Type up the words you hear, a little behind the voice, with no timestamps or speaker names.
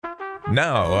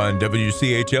Now on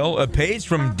WCHL, a page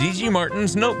from D.G.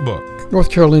 Martin's notebook. North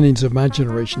Carolinians of my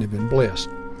generation have been blessed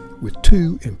with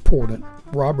two important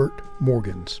Robert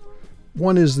Morgans.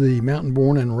 One is the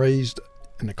mountain-born and raised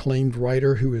and acclaimed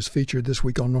writer who is featured this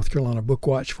week on North Carolina Book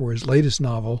Watch for his latest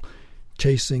novel,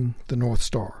 Chasing the North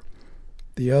Star.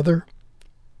 The other,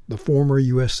 the former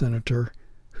U.S. Senator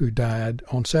who died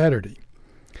on Saturday.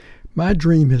 My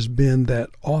dream has been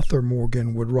that Arthur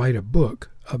Morgan would write a book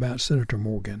about Senator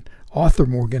Morgan. Arthur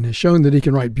Morgan has shown that he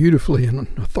can write beautifully and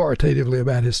authoritatively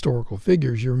about historical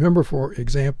figures. You remember, for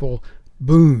example,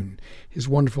 Boone, his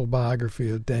wonderful biography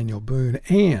of Daniel Boone,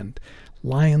 and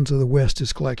Lions of the West,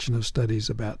 his collection of studies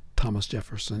about Thomas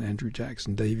Jefferson, Andrew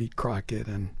Jackson, Davy Crockett,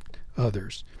 and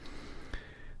others.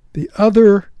 The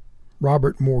other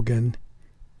Robert Morgan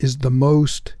is the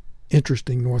most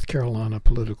interesting North Carolina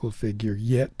political figure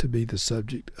yet to be the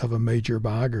subject of a major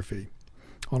biography.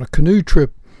 On a canoe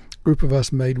trip a group of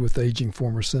us made with the aging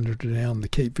former senator down the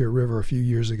Cape Fear River a few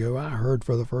years ago, I heard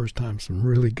for the first time some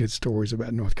really good stories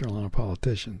about North Carolina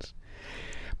politicians.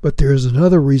 But there is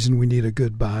another reason we need a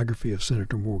good biography of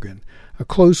Senator Morgan. A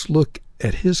close look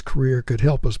at his career could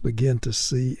help us begin to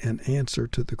see an answer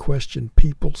to the question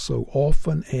people so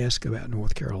often ask about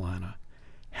North Carolina.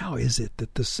 How is it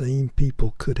that the same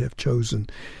people could have chosen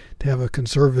to have a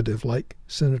conservative like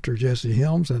Senator Jesse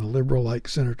Helms and a liberal like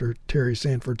Senator Terry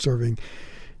Sanford serving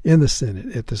in the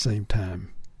Senate at the same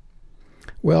time?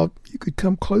 Well, you could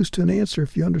come close to an answer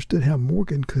if you understood how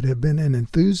Morgan could have been an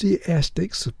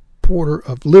enthusiastic supporter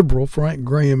of liberal Frank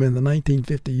Graham in the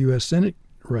 1950 U.S. Senate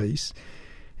race,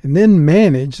 and then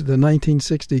managed the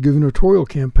 1960 gubernatorial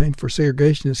campaign for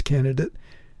segregationist candidate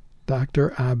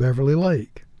Dr. I. Beverly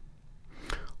Lake.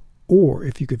 Or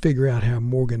if you could figure out how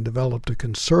Morgan developed a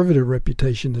conservative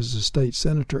reputation as a state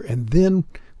senator and then,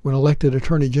 when elected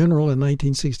Attorney General in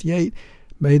 1968,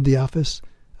 made the office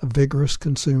a vigorous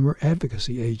consumer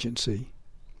advocacy agency.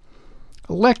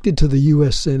 Elected to the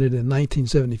U.S. Senate in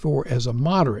 1974 as a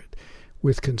moderate,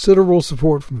 with considerable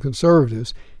support from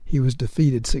conservatives, he was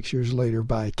defeated 6 years later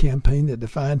by a campaign that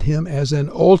defined him as an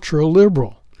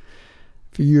ultra-liberal.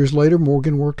 A few years later,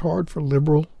 Morgan worked hard for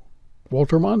liberal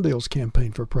Walter Mondale's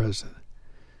campaign for president.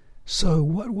 So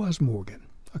what was Morgan,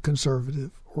 a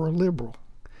conservative or a liberal?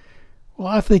 Well,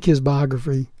 I think his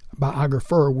biographer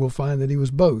will find that he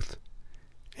was both,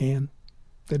 and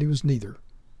that he was neither,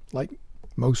 like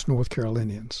most North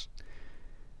Carolinians.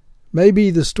 Maybe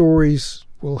the stories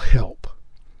will help.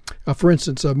 For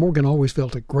instance, Morgan always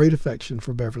felt a great affection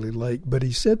for Beverly Lake, but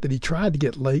he said that he tried to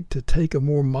get Lake to take a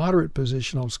more moderate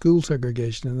position on school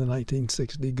segregation in the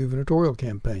 1960 gubernatorial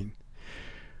campaign.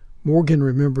 Morgan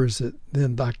remembers that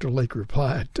then Dr. Lake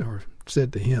replied, or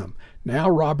said to him, "Now,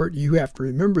 Robert, you have to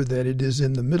remember that it is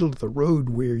in the middle of the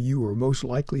road where you are most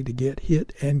likely to get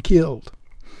hit and killed."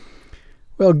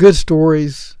 Well, good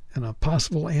stories and a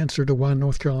possible answer to why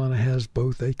North Carolina has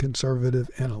both a conservative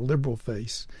and a liberal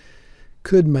face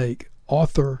could make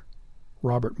author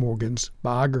Robert Morgan's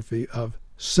biography of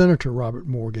Senator Robert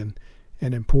Morgan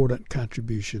an important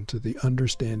contribution to the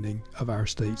understanding of our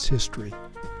state's history.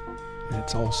 And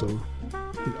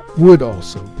it would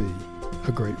also be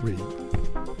a great read.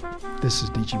 This is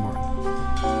D.G. Martin.